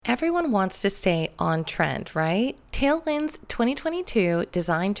Everyone wants to stay on trend, right? Tailwind's 2022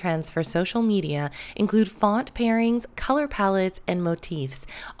 design trends for social media include font pairings, color palettes, and motifs,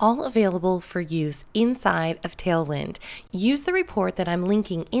 all available for use inside of Tailwind. Use the report that I'm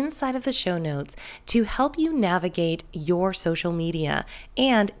linking inside of the show notes to help you navigate your social media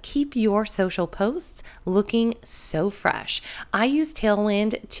and keep your social posts looking so fresh. I use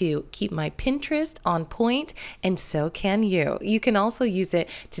Tailwind to keep my Pinterest on point, and so can you. You can also use it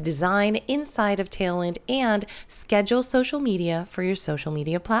to design inside of Tailwind and schedule social media for your social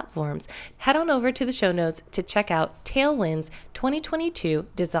media platforms. Head on over to the show notes to check out Tailwind's 2022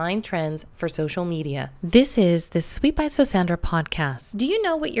 design trends for social media. This is the Sweet Bites with Sandra podcast. Do you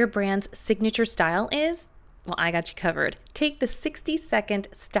know what your brand's signature style is? Well, I got you covered. Take the 60-second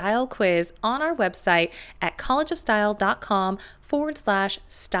style quiz on our website at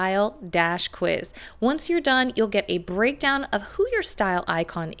collegeofstyle.com/style-quiz. Once you're done, you'll get a breakdown of who your style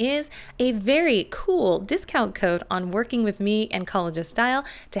icon is, a very cool discount code on working with me and College of Style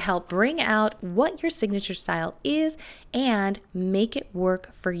to help bring out what your signature style is and make it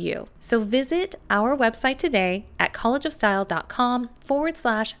work for you. So visit our website today at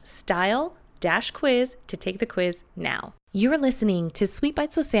collegeofstyle.com/style-quiz to take the quiz now. You're listening to Sweet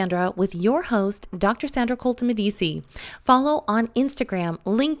Bites with Sandra with your host, Dr. Sandra Colton-Medici. Follow on Instagram,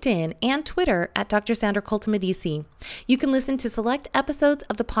 LinkedIn, and Twitter at Dr. Sandra Colton-Medici. You can listen to select episodes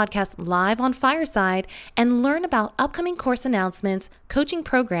of the podcast live on Fireside and learn about upcoming course announcements, coaching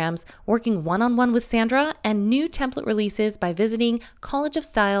programs, working one-on-one with Sandra, and new template releases by visiting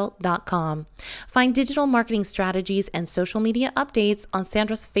collegeofstyle.com. Find digital marketing strategies and social media updates on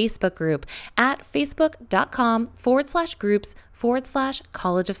Sandra's Facebook group at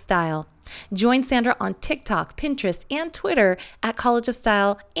facebook.com/groups/College of Style. Join Sandra on TikTok, Pinterest, and Twitter at College of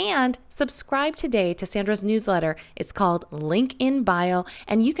Style, and subscribe today to Sandra's newsletter. It's called Link in Bio,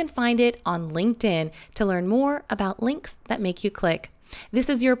 and you can find it on LinkedIn to learn more about links that make you click. This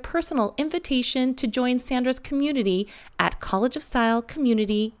is your personal invitation to join Sandra's community at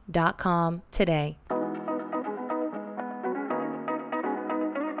collegeofstylecommunity.com today.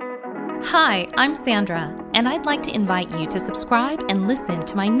 Hi, I'm Sandra, and I'd like to invite you to subscribe and listen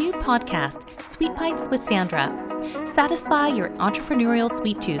to my new podcast, Sweet Bites with Sandra. Satisfy your entrepreneurial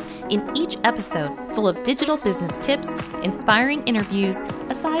sweet tooth in each episode, full of digital business tips, inspiring interviews,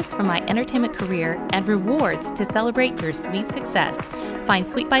 asides from my entertainment career, and rewards to celebrate your sweet success. Find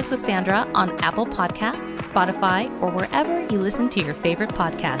Sweet Bites with Sandra on Apple Podcasts, Spotify, or wherever you listen to your favorite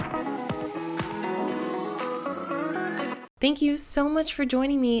podcasts. Thank you so much for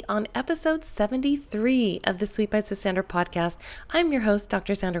joining me on episode 73 of the Sweet Bites with Sandra podcast. I'm your host,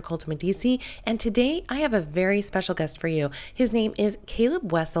 Dr. Sandra Colton-Medici, and today I have a very special guest for you. His name is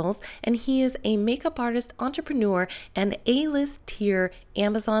Caleb Wessels, and he is a makeup artist, entrepreneur, and A-list tier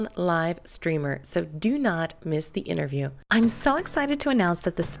Amazon live streamer, so do not miss the interview. I'm so excited to announce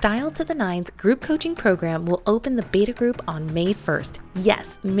that the Style to the Nines group coaching program will open the beta group on May 1st.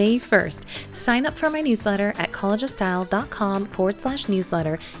 Yes, May 1st. Sign up for my newsletter at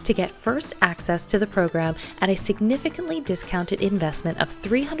collegeofstyle.com/newsletter to get first access to the program at a significantly discounted investment of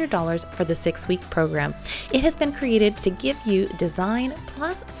 $300 for the 6-week program. It has been created to give you design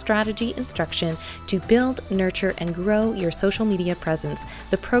plus strategy instruction to build, nurture, and grow your social media presence.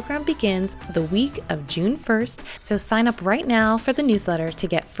 The program begins the week of June 1st, so sign up right now for the newsletter to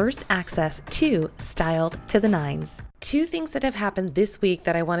get first access to Styled to the Nines. Two things that have happened this week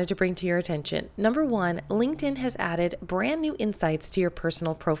that I wanted to bring to your attention. Number one, LinkedIn has added brand new insights to your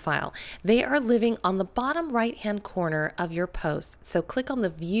personal profile. They are living on the bottom right-hand corner of your post. So click on the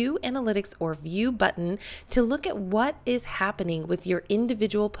View Analytics or View button to look at what is happening with your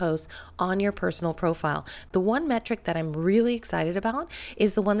individual posts on your personal profile. The one metric that I'm really excited about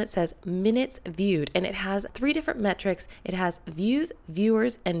is the one that says minutes viewed, and it has 3 different metrics. It has views,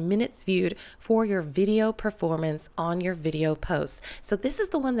 viewers, and minutes viewed for your video performance on your video posts. So this is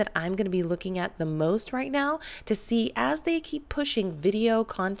the one that I'm going to be looking at the most right now to see, as they keep pushing video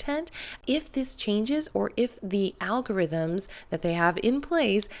content, if this changes or if the algorithms that they have in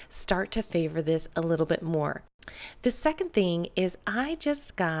place start to favor this a little bit more. The second thing is I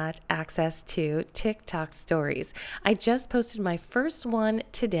just got access to TikTok stories. I just posted my first one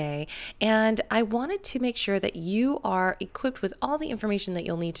today, and I wanted to make sure that you are equipped with all the information that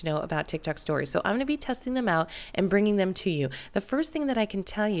you'll need to know about TikTok stories. So I'm going to be testing them out and bringing them to you. The first thing that I can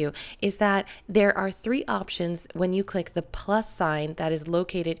tell you is that there are 3 options when you click the plus sign that is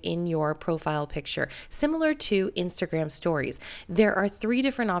located in your profile picture, similar to Instagram stories. There are 3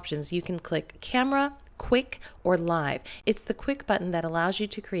 different options. You can click camera, quick or live. It's the quick button that allows you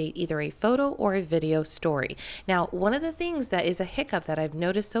to create either a photo or a video story. Now, one of the things that is a hiccup that I've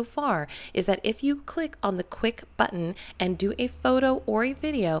noticed so far is that if you click on the quick button and do a photo or a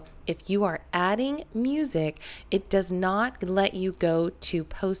video, if you are adding music, it does not let you go to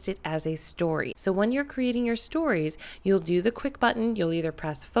post it as a story. So when you're creating your stories, you'll do the quick button, you'll either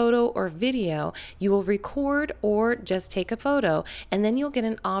press photo or video, you will record or just take a photo, and then you'll get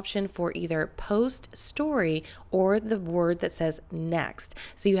an option for either post story or the word that says next.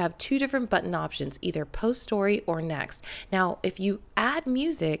 So you have two different button options, either post story or next. Now, if you add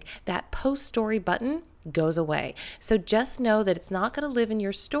music, that post story button goes away. So just know that it's not going to live in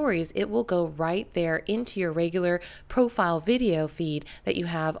your stories. It will go right there into your regular profile video feed that you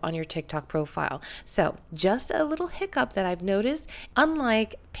have on your TikTok profile. So just a little hiccup that I've noticed,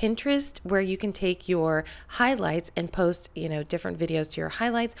 unlike Pinterest, where you can take your highlights and post, different videos to your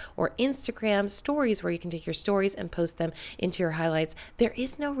highlights, or Instagram stories, where you can take your stories and post them into your highlights. There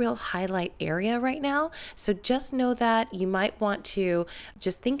is no real highlight area right now. So just know that you might want to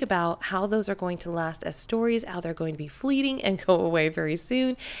just think about how those are going to last as stories, how they're going to be fleeting and go away very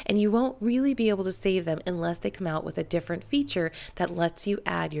soon. And you won't really be able to save them unless they come out with a different feature that lets you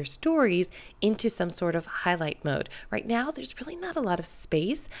add your stories into some sort of highlight mode. Right now, there's really not a lot of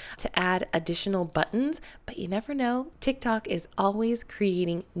space to add additional buttons, but you never know. TikTok is always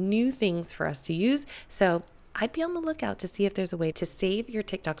creating new things for us to use. So I'd be on the lookout to see if there's a way to save your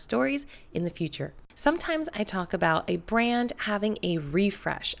TikTok stories in the future. Sometimes I talk about a brand having a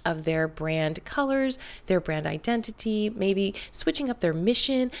refresh of their brand colors, their brand identity, maybe switching up their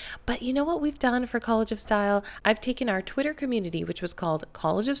mission. But you know what we've done for College of Style? I've taken our Twitter community, which was called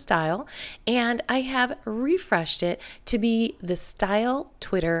College of Style, and I have refreshed it to be the Style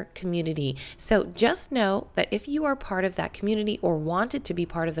Twitter community. So just know that if you are part of that community or wanted to be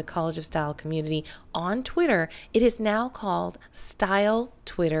part of the College of Style community on Twitter, it is now called Style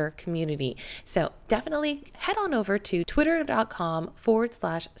Twitter community. So definitely head on over to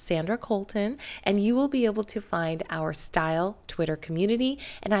twitter.com/Sandra Colton, and you will be able to find our Style Twitter community.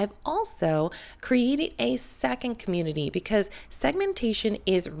 And I've also created a second community because segmentation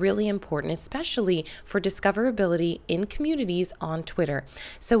is really important, especially for discoverability in communities on Twitter.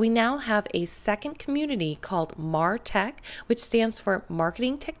 So we now have a second community called MarTech, which stands for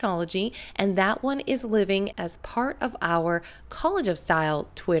Marketing Technology, and that one is living as part of our College of Style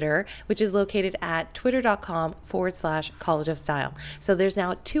Twitter, which is located at twitter.com/College of Style. So there's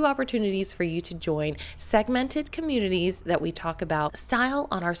now two opportunities for you to join segmented communities that we talk about style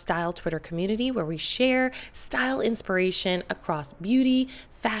on our Style Twitter community, where we share style inspiration across beauty,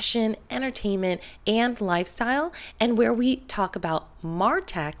 fashion, entertainment, and lifestyle, and where we talk about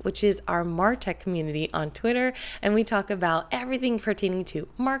MarTech, which is our MarTech community on Twitter, and we talk about everything pertaining to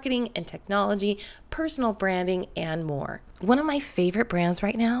marketing and technology, personal branding, and more. One of my favorite brands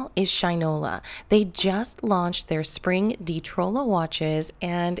right now is Shinola. They just launched their spring Detrola watches,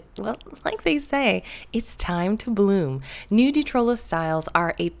 and well, like they say, it's time to bloom. New Detrola styles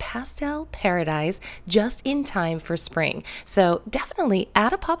are a pastel paradise just in time for spring. So definitely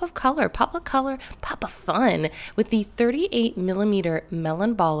add a pop of color, pop of fun with the 38 millimeter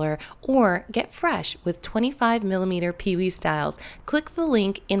melon baller, or get fresh with 25 millimeter peewee styles. Click the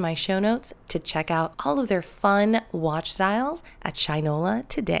link in my show notes to check out all of their fun watch styles at Shinola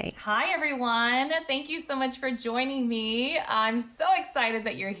today. Hi, everyone. Thank you so much for joining me. I'm so excited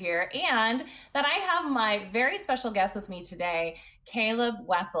that you're here and that I have my very special guest with me today, Caleb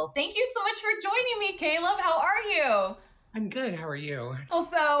Wessels. Thank you so much for joining me, Caleb. How are you? I'm good. How are you? Well,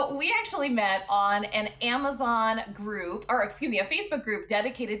 so we actually met on an Amazon group, or excuse me, a Facebook group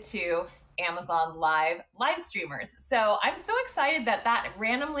dedicated to Amazon live streamers. So I'm so excited that that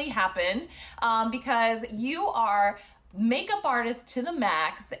randomly happened because you are makeup artist to the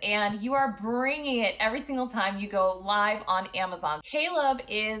max and you are bringing it every single time you go live on Amazon. Caleb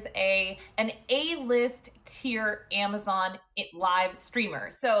is an A-list tier Amazon live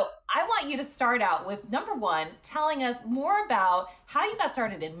streamer. So I want you to start out with number one, telling us more about how you got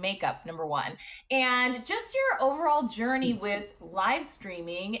started in makeup, number one, and just your overall journey with live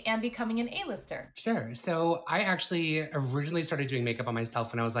streaming and becoming an A-lister. Sure. So I actually originally started doing makeup on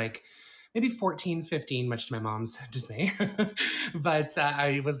myself when I was like maybe 14, 15, much to my mom's dismay. But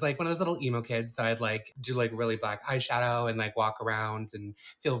I was like one of those little emo kids. So I'd like do like really black eyeshadow and like walk around and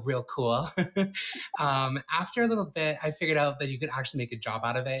feel real cool. After a little bit, I figured out that you could actually make a job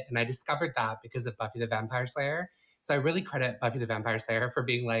out of it. And I discovered that because of Buffy the Vampire Slayer. So I really credit Buffy the Vampire Slayer for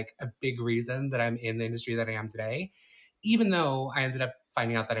being like a big reason that I'm in the industry that I am today. Even though I ended up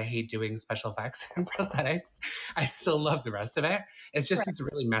finding out that I hate doing special effects and prosthetics, I still love the rest of it. It's just, Right. it's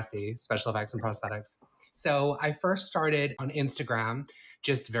really messy, special effects and prosthetics. So I first started on Instagram,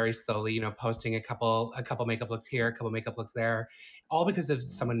 just very slowly, posting a couple makeup looks here, a couple makeup looks there, all because of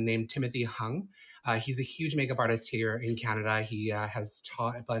someone named Timothy Hung. He's a huge makeup artist here in Canada. He has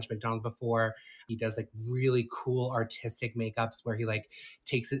taught at Blanche McDonald before. He does like really cool artistic makeups where he like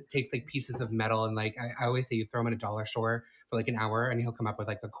takes like pieces of metal and like I always say you throw him in a dollar store for like an hour and he'll come up with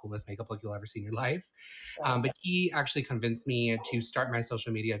like the coolest makeup look you'll ever see in your life. But he actually convinced me to start my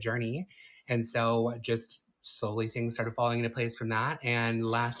social media journey. And so just slowly things started falling into place from that. And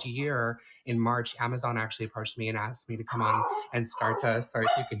last year in March, Amazon actually approached me and asked me to come on and start to, sorry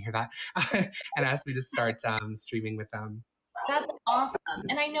if you can hear that, and asked me to start streaming with them. That's awesome.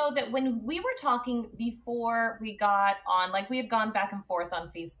 And I know that when we were talking before we got on, like we had gone back and forth on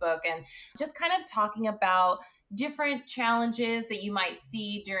Facebook and just kind of talking about different challenges that you might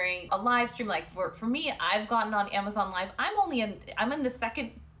see during a live stream. Like for me, I've gotten on Amazon Live. I'm in the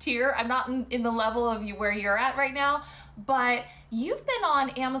second tier. I'm not in the level of you where you're at right now, but you've been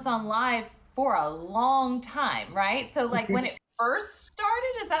on Amazon Live for a long time, right? So like when it first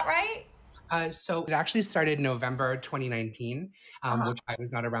started, is that right? So it actually started November 2019, which I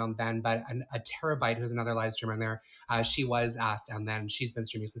was not around then, but a Terabyte, who's another live streamer in there, she was asked, and then she's been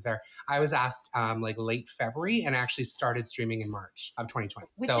streaming since there. I was asked like late February and actually started streaming in March of 2020.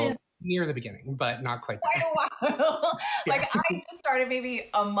 Which so is near the beginning, but not quite quite there. a while. Yeah. Like I just started maybe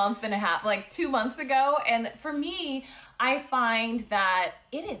a month and a half, like 2 months ago. And for me, I find that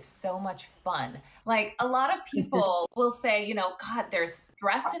it is so much fun. Like a lot of people will say, God, there's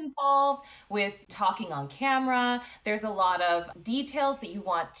stress involved with talking on camera. There's a lot of details that you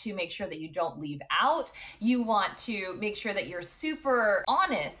want to make sure that you don't leave out. You want to make sure that you're super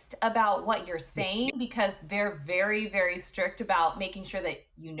honest about what you're saying because they're very, very strict about making sure that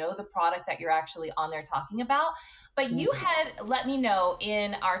you know the product that you're actually on there talking about. But you had let me know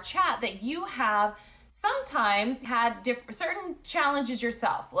in our chat that you have sometimes had certain challenges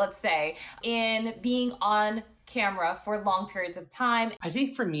yourself, let's say, in being on camera for long periods of time. I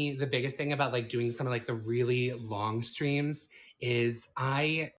think for me, the biggest thing about like doing some of like the really long streams is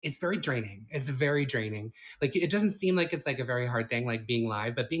it's very draining. It's very draining. Like it doesn't seem like it's like a very hard thing, like being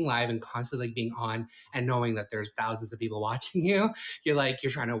live, but being live and constantly like being on and knowing that there's thousands of people watching you, you're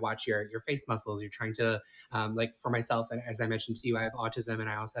trying to watch your face muscles. You're trying to, like for myself, and as I mentioned to you, I have autism and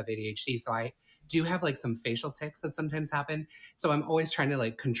I also have ADHD. So I do have like some facial tics that sometimes happen. So I'm always trying to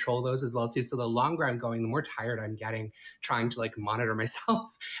like control those as well too. So the longer I'm going, the more tired I'm getting trying to like monitor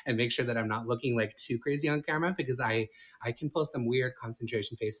myself and make sure that I'm not looking like too crazy on camera because I can pull some weird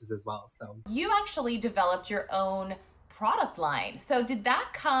concentration faces as well. So you actually developed your own product line. So did that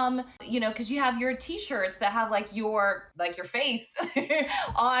come, because you have your t-shirts that have like your face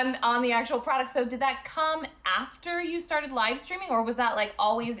on the actual product. So did that come after you started live streaming or was that like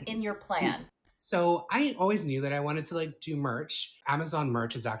always in your plan? So I always knew that I wanted to like do merch. Amazon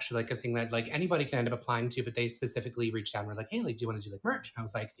merch is actually like a thing that like anybody can end up applying to, but they specifically reached out and were like, hey, like, do you want to do like merch? And I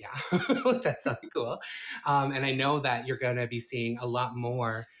was like, yeah, that sounds cool. And I know that you're going to be seeing a lot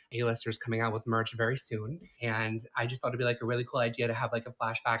more A-listers coming out with merch very soon. And I just thought it'd be like a really cool idea to have like a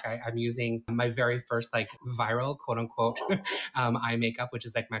flashback. I'm using my very first like viral quote unquote eye makeup, which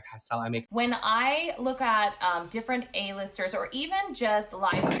is like my pastel eye makeup. When I look at different A-listers or even just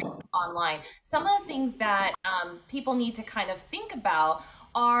live streams online, some of the things that people need to kind of think about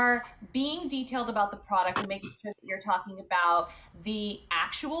are being detailed about the product and making sure that you're talking about the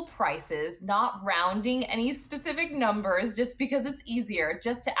actual prices, not rounding any specific numbers just because it's easier,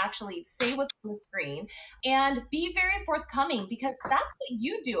 just to actually say what's on the screen and be very forthcoming because that's what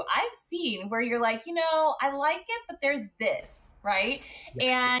you do. I've seen where you're like, I like it, but there's this, right?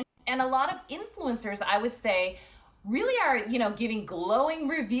 Yes. And a lot of influencers, I would say, really are, giving glowing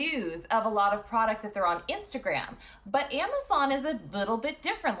reviews of a lot of products if they're on Instagram. But Amazon is a little bit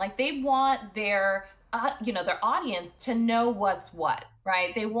different. Like they want their audience to know what's what,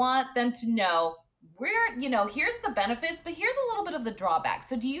 right? They want them to know here's the benefits, but here's a little bit of the drawbacks.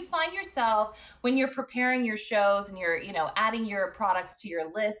 So do you find yourself when you're preparing your shows and you're, adding your products to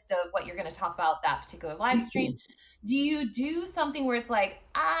your list of what you're going to talk about that particular live stream, do you do something where it's like,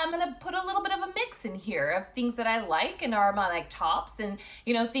 I'm going to put a little bit of a mix in here of things that I like and are my like tops and,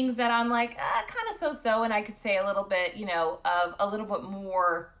 things that I'm like, kind of so-so. And I could say a little bit, of a little bit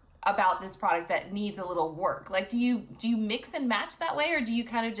more about this product that needs a little work. Like, do you mix and match that way? Or do you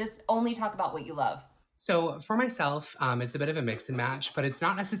kind of just only talk about what you love? So for myself, it's a bit of a mix and match, but it's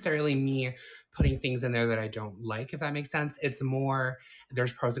not necessarily me putting things in there that I don't like, if that makes sense. It's more,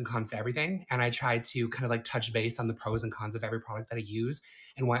 there's pros and cons to everything. And I try to kind of like touch base on the pros and cons of every product that I use.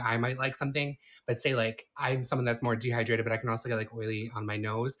 and why I might like something. But say like I'm someone that's more dehydrated, but I can also get like oily on my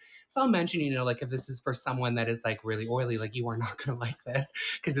nose. So I'll mention, like if this is for someone that is like really oily, like you are not going to like this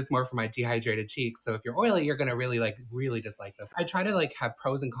because it's more for my dehydrated cheeks. So if you're oily, you're going to really dislike this. I try to like have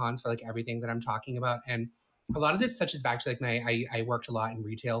pros and cons for like everything that I'm talking about. And a lot of this touches back to like I worked a lot in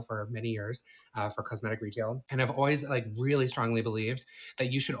retail for many years for cosmetic retail. And I've always like really strongly believed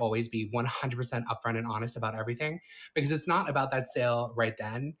that you should always be 100% upfront and honest about everything, because it's not about that sale right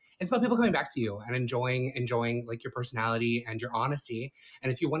then. It's about people coming back to you and enjoying like your personality and your honesty.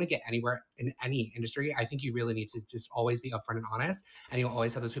 And if you want to get anywhere in any industry, I think you really need to just always be upfront and honest. And you'll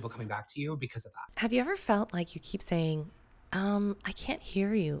always have those people coming back to you because of that. Have you ever felt like you keep saying, I can't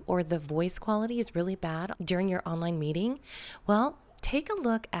hear you, or the voice quality is really bad during your online meeting? Well, take a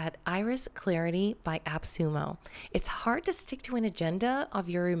look at Iris Clarity by AppSumo. It's hard to stick to an agenda of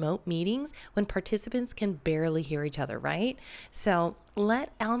your remote meetings when participants can barely hear each other, right? So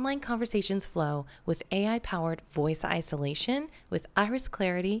let online conversations flow with AI-powered voice isolation with Iris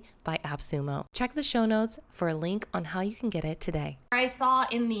Clarity by AppSumo. Check the show notes for a link on how you can get it today. I saw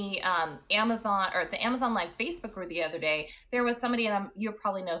in the Amazon Live Facebook group the other day, there was somebody, and you'll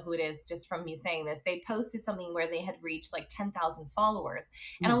probably know who it is just from me saying this. They posted something where they had reached like 10,000 followers.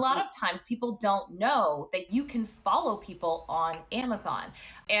 And a lot of times people don't know that you can follow people on Amazon,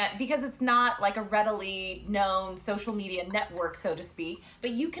 and because it's not like a readily known social media network, so to speak, but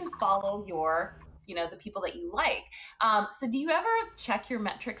you can follow your, the people that you like. So do you ever check your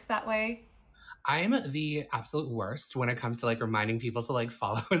metrics that way? I'm the absolute worst when it comes to like reminding people to like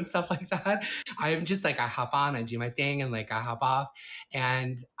follow and stuff like that. I'm just like, I hop on, I do my thing, and like I hop off.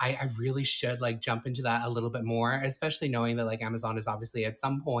 And I really should like jump into that a little bit more, especially knowing that like Amazon is obviously at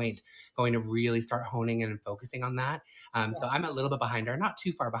some point going to really start honing and focusing on that. So I'm a little bit behind her, not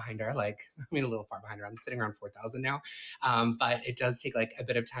too far behind her. Like, a little far behind her. I'm sitting around 4,000 now. But it does take like a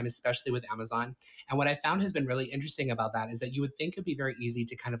bit of time, especially with Amazon. And what I found has been really interesting about that is that you would think it'd be very easy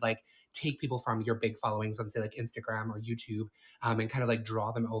to kind of like take people from your big followings on say like Instagram or YouTube and kind of like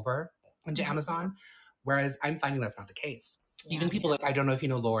draw them over into Amazon. Whereas I'm finding that's not the case. Even people like, I don't know if you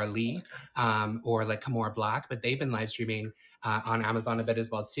know Laura Lee or like Kamora Black, but they've been live streaming on Amazon a bit as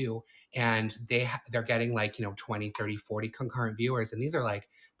well too. And they're getting like, 20, 30, 40 concurrent viewers. And these are like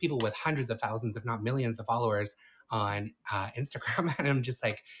people with hundreds of thousands, if not millions of followers on Instagram. And I'm just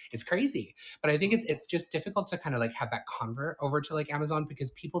like, it's crazy. But I think it's just difficult to kind of like have that convert over to like Amazon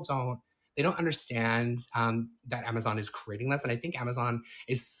because people don't understand that Amazon is creating this. And I think Amazon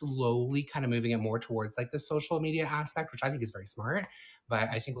is slowly kind of moving it more towards like the social media aspect, which I think is very smart. But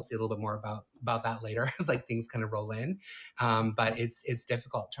I think we'll see a little bit more about that later as like things kind of roll in. But it's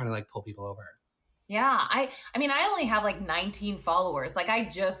difficult trying to like pull people over. Yeah, I only have like 19 followers. Like I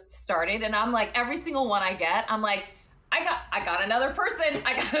just started, and I'm like every single one I get, I'm like, I got another person.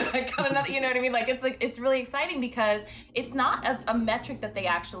 I got another, you know what I mean? Like it's really exciting because it's not a metric that they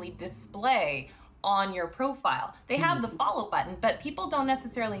actually display on your profile. They have the follow button, but people don't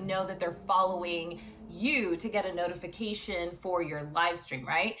necessarily know that they're following you to get a notification for your live stream,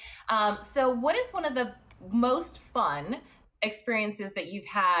 right? So what is one of the most fun experiences that you've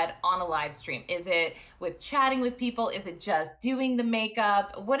had on a live stream? Is it with chatting with people? Is it just doing the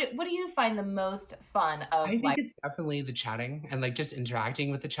makeup? What do you find the most fun of? I think it's definitely the chatting and like just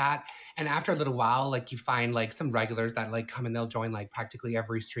interacting with the chat. And after a little while, like you find like some regulars that like come and they'll join like practically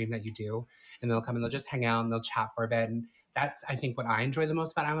every stream that you do, and they'll come and they'll just hang out and they'll chat for a bit. And that's, I think, what I enjoy the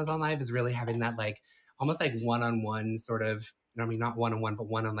most about Amazon Live is really having that like almost like one-on-one sort of, not one-on-one, but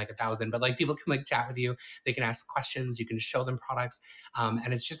one on like 1,000, but like people can like chat with you. They can ask questions. You can show them products.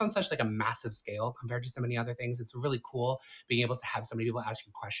 And it's just on such like a massive scale compared to so many other things. It's really cool being able to have so many people ask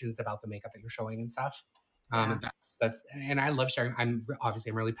you questions about the makeup that you're showing and stuff. And and I love sharing. I'm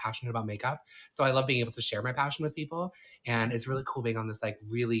really passionate about makeup. So I love being able to share my passion with people. And it's really cool being on this like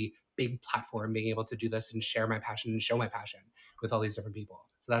really big platform, being able to do this and share my passion and show my passion with all these different people.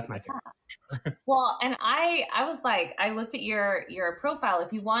 So that's my favorite. Well, and I was like, I looked at your profile.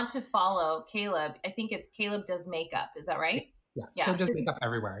 If you want to follow Caleb, I think it's Caleb Does Makeup. Is that right? Yeah. Caleb Does Makeup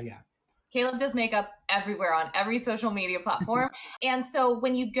everywhere. Yeah. Caleb Does Makeup everywhere on every social media platform. And so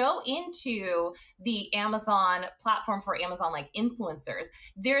when you go into the Amazon platform for Amazon like influencers,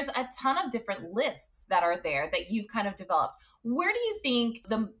 there's a ton of different lists that are there that you've kind of developed. Where do you think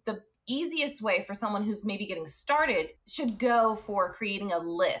the easiest way for someone who's maybe getting started should go for creating a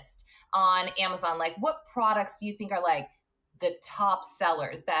list on Amazon? Like what products do you think are like the top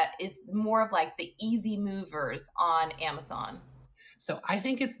sellers that is more of like the easy movers on Amazon? So I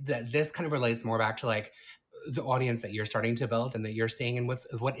think it's that this kind of relates more back to like the audience that you're starting to build and that you're seeing. And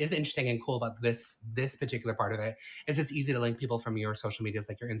what is interesting and cool about this particular part of it is it's easy to link people from your social medias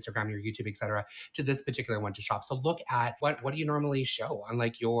like your Instagram, your YouTube, etc., to this particular one to shop. So look at what do you normally show on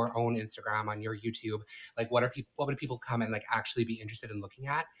like your own Instagram, on your YouTube? Like what would people come and like actually be interested in looking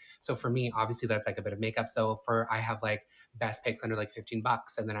at? So for me, obviously that's like a bit of makeup. So I have like best picks under like $15,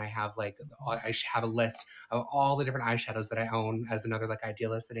 and then I have a list of all the different eyeshadows that I own as another like idea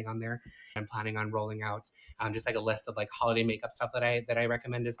list sitting on there. I'm planning on rolling out just like a list of like holiday makeup stuff that I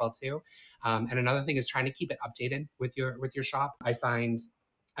recommend as well too. And another thing is trying to keep it updated with your shop. I find,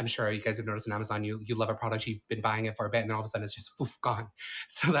 I'm sure you guys have noticed on Amazon, you love a product, you've been buying it for a bit, and then all of a sudden it's just poof, gone.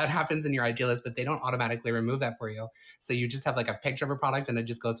 So that happens in your idea list, but they don't automatically remove that for you. So you just have like a picture of a product and it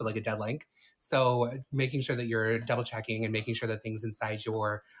just goes to like a dead link. So making sure that you're double checking and making sure that things inside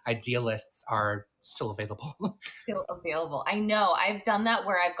your idea lists are still available. Still available. I know. I've done that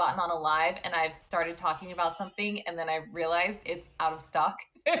where I've gotten on a live and I've started talking about something and then I realized it's out of stock.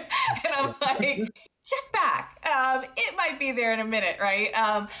 And I'm like, check back. It might be there in a minute, right?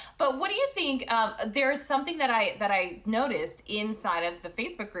 But what do you think? There's something that I noticed inside of the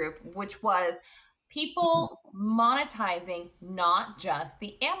Facebook group, which was people monetizing not just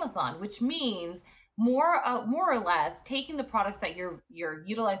the Amazon, which means more or less taking the products that you're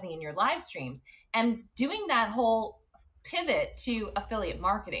utilizing in your live streams and doing that whole pivot to affiliate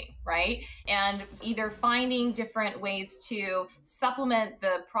marketing, right? And either finding different ways to supplement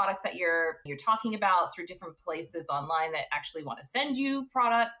the products that you're talking about through different places online that actually want to send you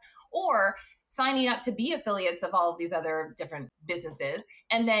products, or signing up to be affiliates of all of these other different businesses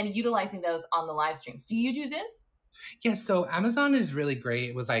and then utilizing those on the live streams. Do you do this? Yeah, so Amazon is really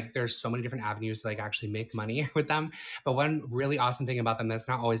great with like, there's so many different avenues to like actually make money with them. But one really awesome thing about them that's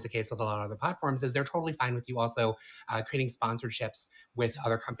not always the case with a lot of other platforms is they're totally fine with you also creating sponsorships with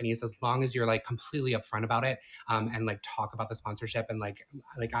other companies as long as you're like completely upfront about it and like talk about the sponsorship. And like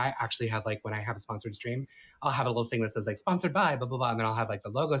I actually have like, when I have a sponsored stream, I'll have a little thing that says like sponsored by blah, blah, blah. And then I'll have like the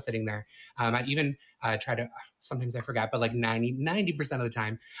logo sitting there. I even try to, sometimes I forget, but like 90% of the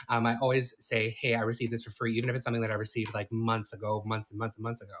time, I always say, hey, I received this for free, even if it's something that I received like months and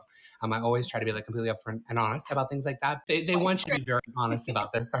months ago. I always try to be like completely upfront and honest about things like that. They want you to be very honest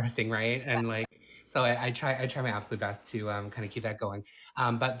about this sort of thing, right? And like, so I try my absolute best to kind of keep that going.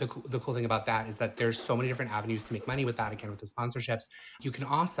 But the cool thing about that is that there's so many different avenues to make money with that. Again, with the sponsorships, you can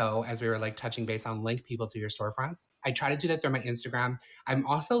also, as we were like touching base on, link people to your storefronts. I try to do that through my Instagram. I'm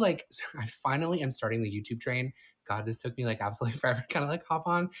also like, I finally am starting the YouTube train. God, this took me like absolutely forever to kind of like hop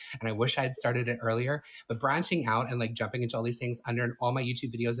on. And I wish I had started it earlier. But branching out and like jumping into all these things under all my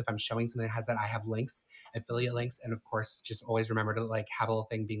YouTube videos, if I'm showing something that has that, I have links, affiliate links. And of course, just always remember to like have a little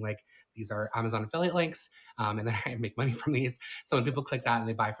thing being like, these are Amazon affiliate links. And then I make money from these. So when people click that and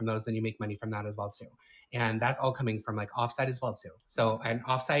they buy from those, then you make money from that as well too. And that's all coming from like offsite as well too. So an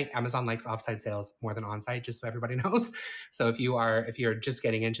offsite, Amazon likes offsite sales more than onsite, just so everybody knows. So if you're just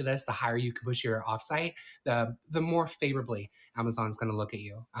getting into this, the higher you can push your offsite, the more favorably Amazon's going to look at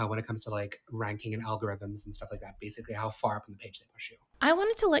you when it comes to like ranking and algorithms and stuff like that. Basically, how far up on the page they push you. I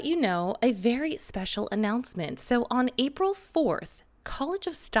wanted to let you know a very special announcement. So on April 4th, College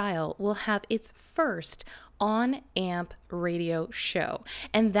of Style will have its first on AMP radio show.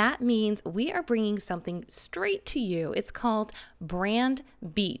 And that means we are bringing something straight to you. It's called Brand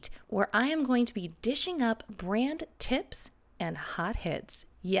Beat, where I am going to be dishing up brand tips and hot hits.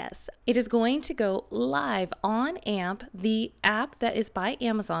 Yes, it is going to go live on AMP, the app that is by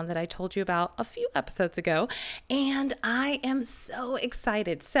Amazon that I told you about a few episodes ago, and I am so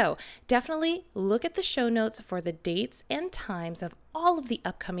excited. So definitely look at the show notes for the dates and times of all of the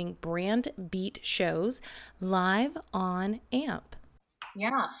upcoming Brand Beat shows live on AMP.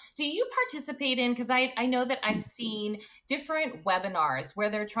 Yeah. Do you participate in, because I know that I've seen different webinars where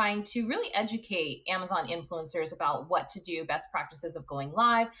they're trying to really educate Amazon influencers about what to do, best practices of going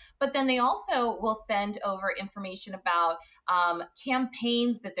live, but then they also will send over information about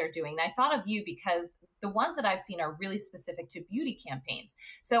campaigns that they're doing. And I thought of you because the ones that I've seen are really specific to beauty campaigns.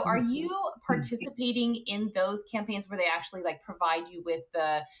 So are you participating in those campaigns where they actually like provide you with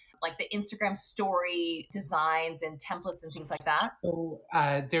the Instagram story designs and templates and things like that? So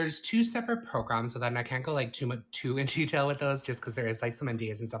there's two separate programs with that, and I can't go like too in detail with those just because there is like some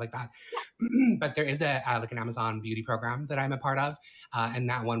NDAs and stuff like that. But there is a like an Amazon beauty program that I'm a part of, and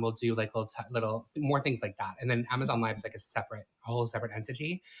that one will do like little more things like that. And then Amazon Live is like a whole separate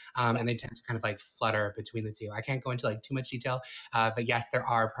entity, and they tend to kind of like flutter between the two. I can't go into like too much detail, but yes, there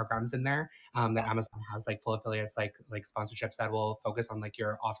are programs in there that Amazon has, like full affiliates, like sponsorships that will focus on like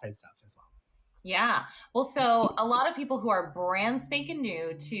your offsite stuff as well. Yeah. Well, so a lot of people who are brand spanking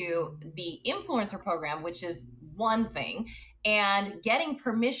new to the influencer program, which is one thing, and getting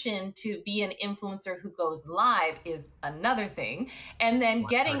permission to be an influencer who goes live is another thing. And then One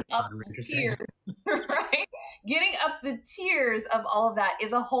part getting is up not the interesting. tiers, right? Getting up the tiers of all of that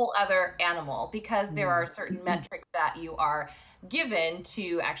is a whole other animal because there are Mm. certain metrics that you are given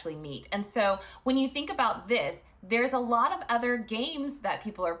to actually meet. And so when you think about this, there's a lot of other games that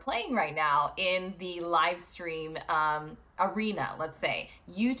people are playing right now in the live stream arena. Let's say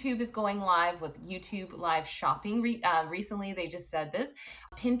YouTube is going live with YouTube live shopping. Recently, they just said this.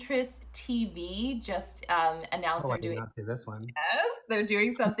 Pinterest TV just announced Oh, I they're did doing. not see this one. Yes, they're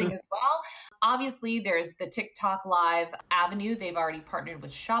doing something as well. Obviously, there's the TikTok Live avenue. They've already partnered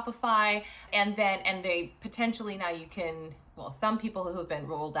with Shopify, and they potentially now you can. Well, some people who have been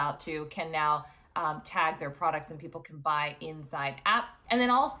rolled out to can now tag their products and people can buy inside app. And then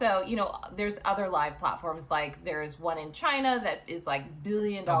also, there's other live platforms like there's one in China that is like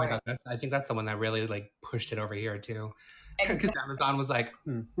billion Oh my dollar. God, I think that's the one that really like pushed it over here too. Because Exactly. Amazon was like,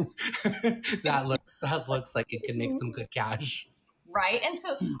 that looks like it could make some good cash. Right. And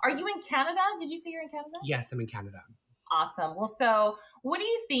so are you in Canada? Did you say you're in Canada? Yes, I'm in Canada. Awesome. Well, so what do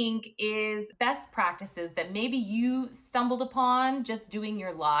you think is best practices that maybe you stumbled upon just doing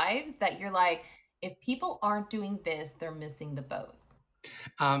your lives that you're like, if people aren't doing this, they're missing the boat?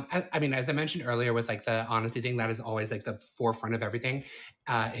 I mean, as I mentioned earlier, with like the honesty thing, that is always like the forefront of everything.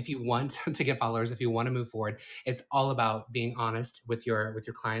 If you want to get followers, if you want to move forward, it's all about being honest with your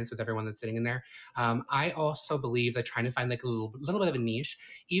clients, with everyone that's sitting in there. I also believe that trying to find like a little bit of a niche,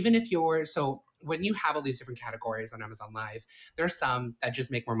 even if you're so. When you have all these different categories on Amazon Live, there's some that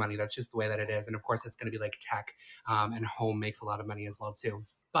just make more money. That's just the way that it is. And of course, it's going to be like tech and home makes a lot of money as well too.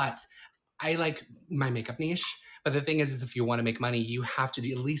 But I like my makeup niche. But the thing is if you want to make money, you have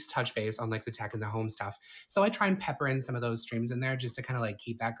to at least touch base on like the tech and the home stuff. So I try and pepper in some of those streams in there just to kind of like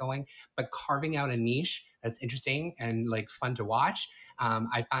keep that going. But carving out a niche that's interesting and like fun to watch.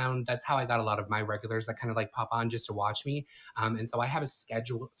 I found that's how I got a lot of my regulars that kind of like pop on just to watch me. And so I have a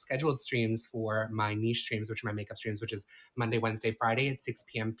scheduled streams for my niche streams, which are my makeup streams, which is Monday, Wednesday, Friday at 6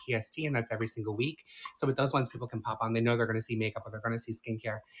 p.m. PST, and that's every single week. So with those ones, people can pop on. They know they're going to see makeup or they're going to see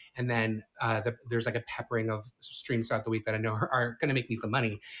skincare. And then there's like a peppering of streams throughout the week that I know are going to make me some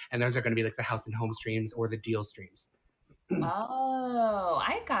money. And those are going to be like the house and home streams or the deal streams. Oh,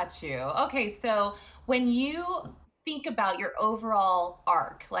 I got you. Okay, so when you think about your overall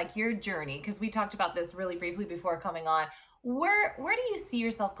arc, like your journey, because we talked about this really briefly before coming on, where do you see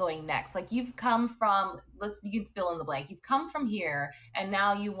yourself going next? Like you've come from, you can fill in the blank. You've come from here and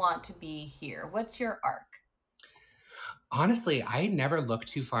now you want to be here. What's your arc? Honestly, I never look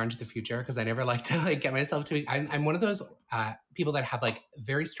too far into the future because I never like to like get myself to. I'm one of those people that have like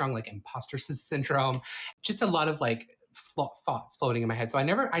very strong like imposter syndrome, just a lot of like thoughts floating in my head. So I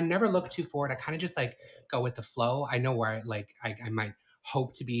never look too forward. I kind of just like go with the flow. I know where I might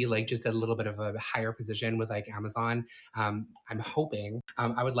hope to be like just a little bit of a higher position with like Amazon. I'm hoping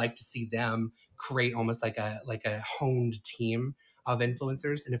I would like to see them create almost like a honed team of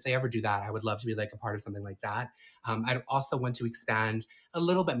influencers. And if they ever do that, I would love to be like a part of something like that. I'd also want to expand a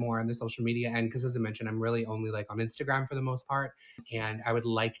little bit more on the social media end because, as I mentioned, I'm really only like on Instagram for the most part, and I would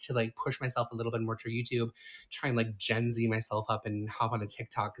like to like push myself a little bit more to YouTube, try and like Gen Z myself up and hop on a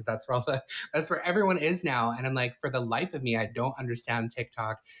TikTok because that's where everyone is now. And I'm like, for the life of me, I don't understand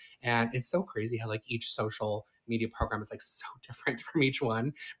TikTok, and it's so crazy how like each social media program is like so different from each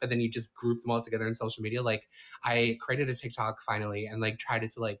one, but then you just group them all together in social media. Like I created a TikTok finally and like tried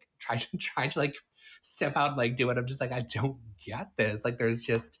to like step out and like do it. I'm just like, I don't get this. Like there's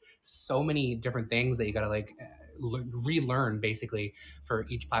just so many different things that you gotta like relearn basically for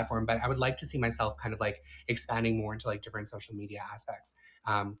each platform. But I would like to see myself kind of like expanding more into like different social media aspects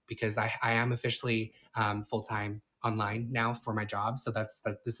because I am officially full-time online now for my job. So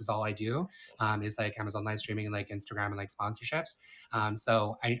this is all I do is like Amazon live streaming and like Instagram and like sponsorships.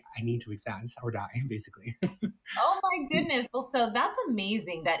 So I need to expand or die basically. Oh my goodness. Well, so that's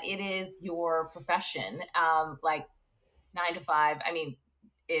amazing that it is your profession. Like 9 to 5. I mean,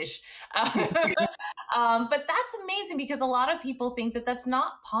 ish. But that's amazing because a lot of people think that that's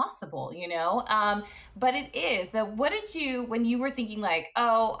not possible, but it is. So what did you, when you were thinking like,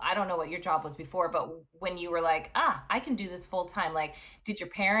 oh, I don't know what your job was before, but when you were like, I can do this full time, like, did your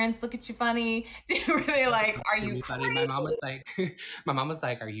parents look at you funny? Were they like, are you Really funny. crazy? My mom was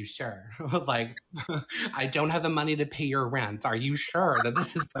like, "Are you sure? Like, I don't have the money to pay your rent. Are you sure that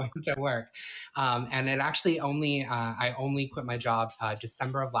this is going to work?" And it actually I only quit my job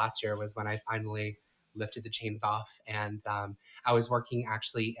December of last year was when I finally lifted the chains off. And I was working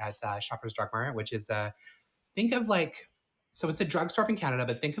actually at Shoppers Drug Mart, which is think of like, so it's a drugstore up in Canada,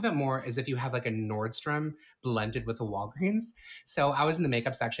 but think of it more as if you have like a Nordstrom blended with a Walgreens. So I was in the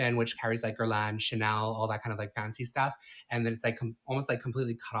makeup section, which carries like Guerlain, Chanel, all that kind of like fancy stuff. And then it's like almost like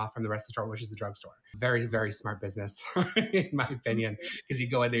completely cut off from the rest of the store, which is the drugstore. Very, very smart business, in my opinion, because you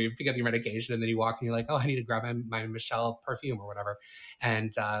go in there, you pick up your medication, and then you walk and you're like, oh, I need to grab my Michelle perfume or whatever.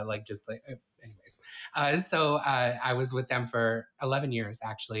 And anyways. I was with them for 11 years,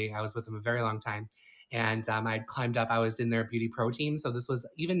 actually. I was with them a very long time. And I'd climbed up, I was in their beauty pro team. So this was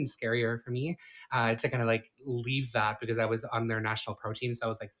even scarier for me to kind of like leave that because I was on their national pro team. So I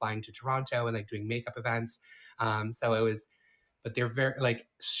was like flying to Toronto and like doing makeup events. So it was, but they're very like,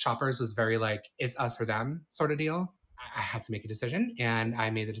 Shoppers was very like, it's us or them sort of deal. I had to make a decision, and I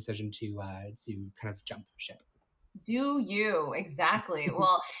made the decision to kind of jump ship. Do you? Exactly.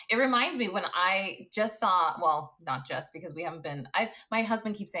 Well, it reminds me when I just saw, well, not just because we haven't been, my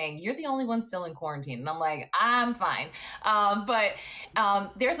husband keeps saying, you're the only one still in quarantine. And I'm like, I'm fine. But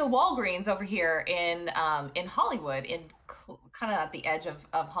there's a Walgreens over here in Hollywood, kind of at the edge of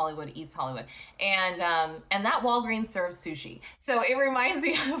Hollywood, East Hollywood. And that Walgreens serves sushi. So it reminds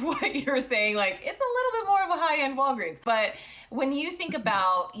me of what you were saying, like it's a little bit more of a high-end Walgreens. But when you think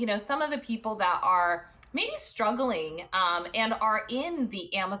about, some of the people that are maybe struggling and are in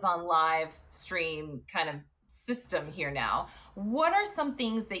the Amazon live stream kind of system here now, what are some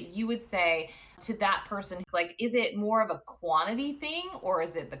things that you would say to that person? Like, is it more of a quantity thing or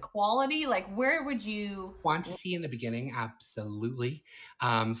is it the quality? Like, where would you? Quantity in the beginning, absolutely.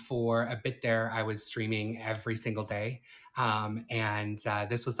 For a bit there, I was streaming every single day.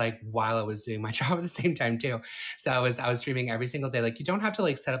 This was like while I was doing my job at the same time too. So I was streaming every single day. Like you don't have to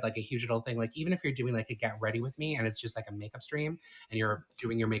like set up like a huge little thing. Like even if you're doing like a get ready with me and it's just like a makeup stream and you're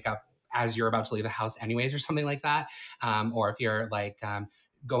doing your makeup as you're about to leave the house anyways or something like that. Or if you're like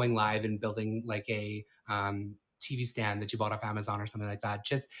going live and building like a TV stand that you bought off Amazon or something like that,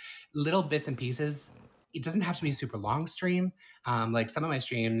 just little bits and pieces. It doesn't have to be a super long stream. Like some of my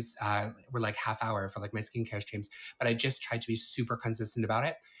streams were like half hour for like my skincare streams, but I just tried to be super consistent about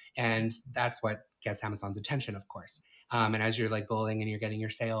it. And that's what gets Amazon's attention, of course. And as you're like building and you're getting your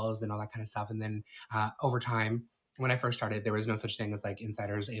sales and all that kind of stuff. And then over time, when I first started, there was no such thing as like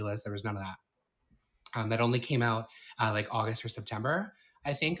Insiders, A-List. There was none of that. That only came out like August or September,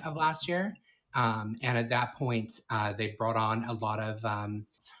 I think, of last year. And at that point, they brought on a lot of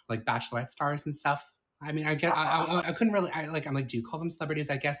like Bachelorette stars and stuff. I mean, I couldn't really, I'm like, do you call them celebrities?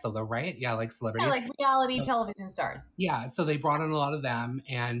 I guess though, right? Yeah, like celebrities. Yeah, like reality television stars. Yeah, so they brought in a lot of them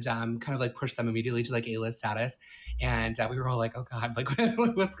and kind of like pushed them immediately to like A-list status. And we were all like, oh God, like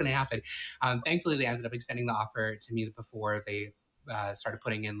what's going to happen? Thankfully, they ended up extending the offer to me before they started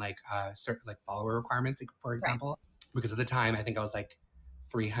putting in like certain like follower requirements, like, for example. Right. Because at the time, I think I was like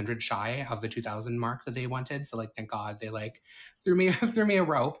 300 shy of the 2,000 mark that they wanted. So like, thank God they like threw me a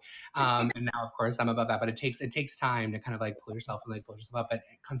rope. And now of course I'm above that, but it takes time to kind of like pull yourself up. But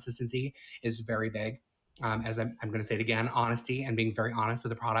consistency is very big. As I'm going to say it again, honesty and being very honest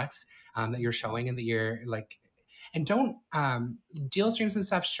with the products that you're showing and that you're like, and don't deal streams and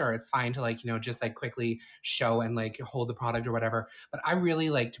stuff. Sure, it's fine to like, just like quickly show and like hold the product or whatever. But I really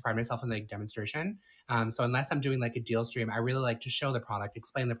like to pride myself in like demonstration. So unless I'm doing like a deal stream, I really like to show the product,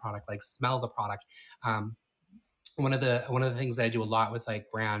 explain the product, like smell the product. One of the things that I do a lot with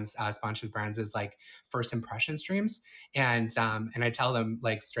like brands, sponsored brands, is like first impression streams, and I tell them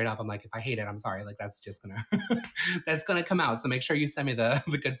like straight up, I'm like, if I hate it, I'm sorry, like that's just gonna that's gonna come out. So make sure you send me the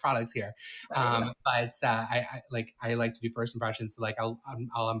good products here. But I like to do first impressions. So like I'll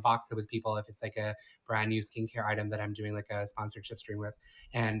unbox it with people if it's like a brand new skincare item that I'm doing like a sponsorship stream with,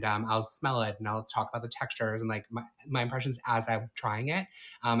 and I'll smell it and I'll talk about the textures and like my impressions as I'm trying it.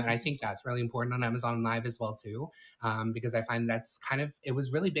 And I think that's really important on Amazon Live as well too. Because I find that's kind of, it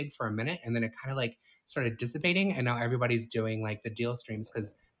was really big for a minute and then it kind of like started dissipating and now everybody's doing like the deal streams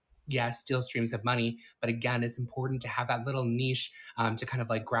because yes, deal streams have money, but again, it's important to have that little niche to kind of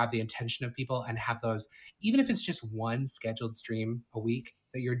like grab the attention of people and have those, even if it's just one scheduled stream a week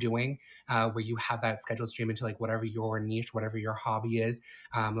that you're doing where you have that scheduled stream into like whatever your niche, whatever your hobby is.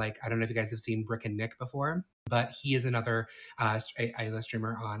 Like, I don't know if you guys have seen Brick and Nick before, but he is another A-list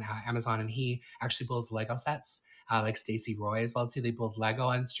streamer on Amazon and he actually builds Lego sets. Like Stacey Roy as well too. They build Lego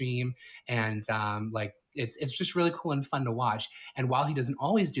on stream and like it's just really cool and fun to watch. And while he doesn't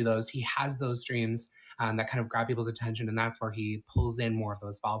always do those, he has those streams that kind of grab people's attention, and that's where he pulls in more of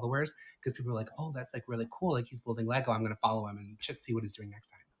those followers because people are like, oh, that's like really cool. Like he's building Lego. I'm going to follow him and just see what he's doing next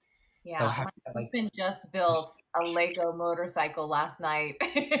time. So Yeah, my husband just built a Lego motorcycle last night.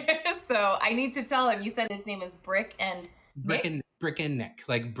 So I need to tell him. You said his name is Brick and Nick? Brick and Nick,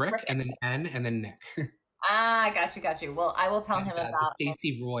 like brick Brick. and then N and then Nick. Ah, got you. Well, I will tell him And about it.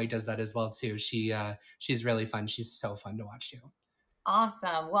 Stacey Roy does that as well too. She's really fun. She's so fun to watch too. Awesome.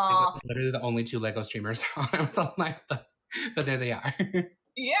 They're Well, literally the only two Lego streamers on Amazon Live, but there they are.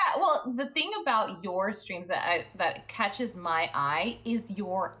 yeah. Well, the thing about your streams that catches my eye is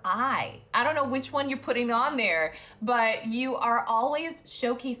your eye. I don't know which one you're putting on there, but you are always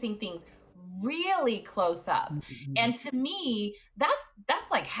showcasing things really close up. And to me, that's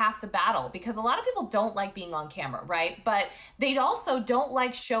like half the battle, because a lot of people don't like being on camera, right? But they also don't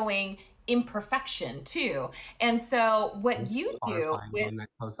like showing imperfection too. And so what you do with when that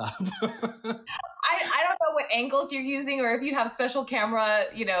goes up. I don't know what angles you're using, or if you have special camera,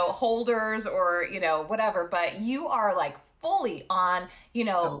 holders, or, whatever, but you are like fully on,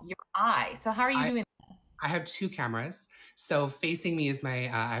 your eye. So how are you doing that? I have two cameras. So facing me is I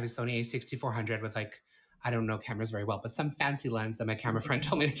have a Sony a6400 with I don't know cameras very well, but some fancy lens that my camera friend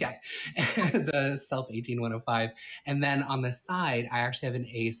told me to get, the Self 18105. And then on the side, I actually have an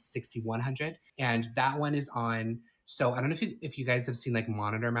a6100, and that one is on. So I don't know if you guys have seen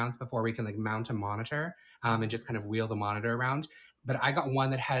monitor mounts before, where you can mount a monitor and just kind of wheel the monitor around. But I got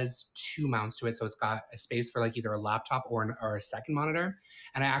one that has two mounts to it. So it's got a space for either a laptop or a second monitor.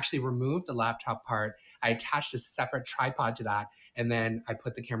 And I actually removed the laptop part. I attached a separate tripod to that. And then I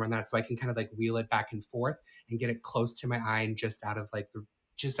put the camera on that, so I can kind of wheel it back and forth and get it close to my eye and just out of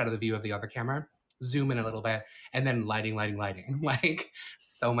the view of the other camera. Zoom in a little bit, and then lighting,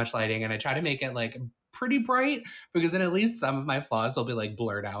 so much lighting. And I try to make it pretty bright, because then at least some of my flaws will be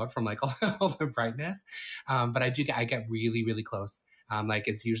blurred out from all the brightness. But I get really, really close.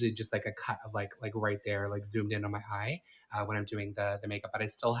 It's usually just a cut of right there, zoomed in on my eye when I'm doing the makeup. But I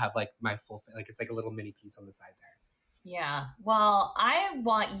still have my full, it's a little mini piece on the side there. Yeah. Well, I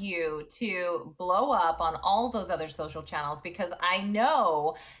want you to blow up on all those other social channels, because I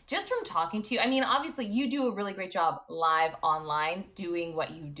know just from talking to you, I mean, obviously you do a really great job live online doing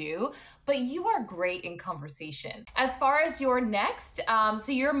what you do, but you are great in conversation. As far as your next,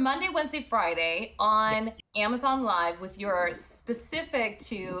 so you're Monday, Wednesday, Friday on Amazon Live with your specific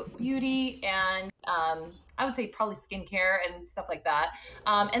to beauty and I would say probably skincare and stuff like that.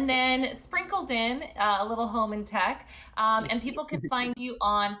 And then sprinkled in a little home and tech. And people can find you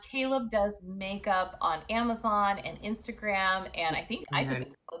on Caleb Does Makeup on Amazon and Instagram. And I think I just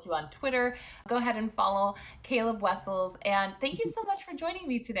followed you on Twitter. Go ahead and follow Caleb Wessels. And thank you so much for joining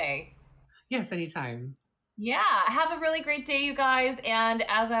me today. Yes, anytime. Yeah. Have a really great day, you guys. And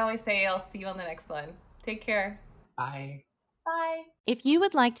as I always say, I'll see you on the next one. Take care. Bye. Bye. If you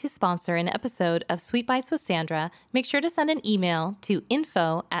would like to sponsor an episode of Sweet Bites with Sandra, make sure to send an email to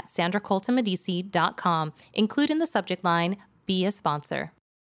info@sandracoltamedici.com. Include in the subject line, "Be a sponsor."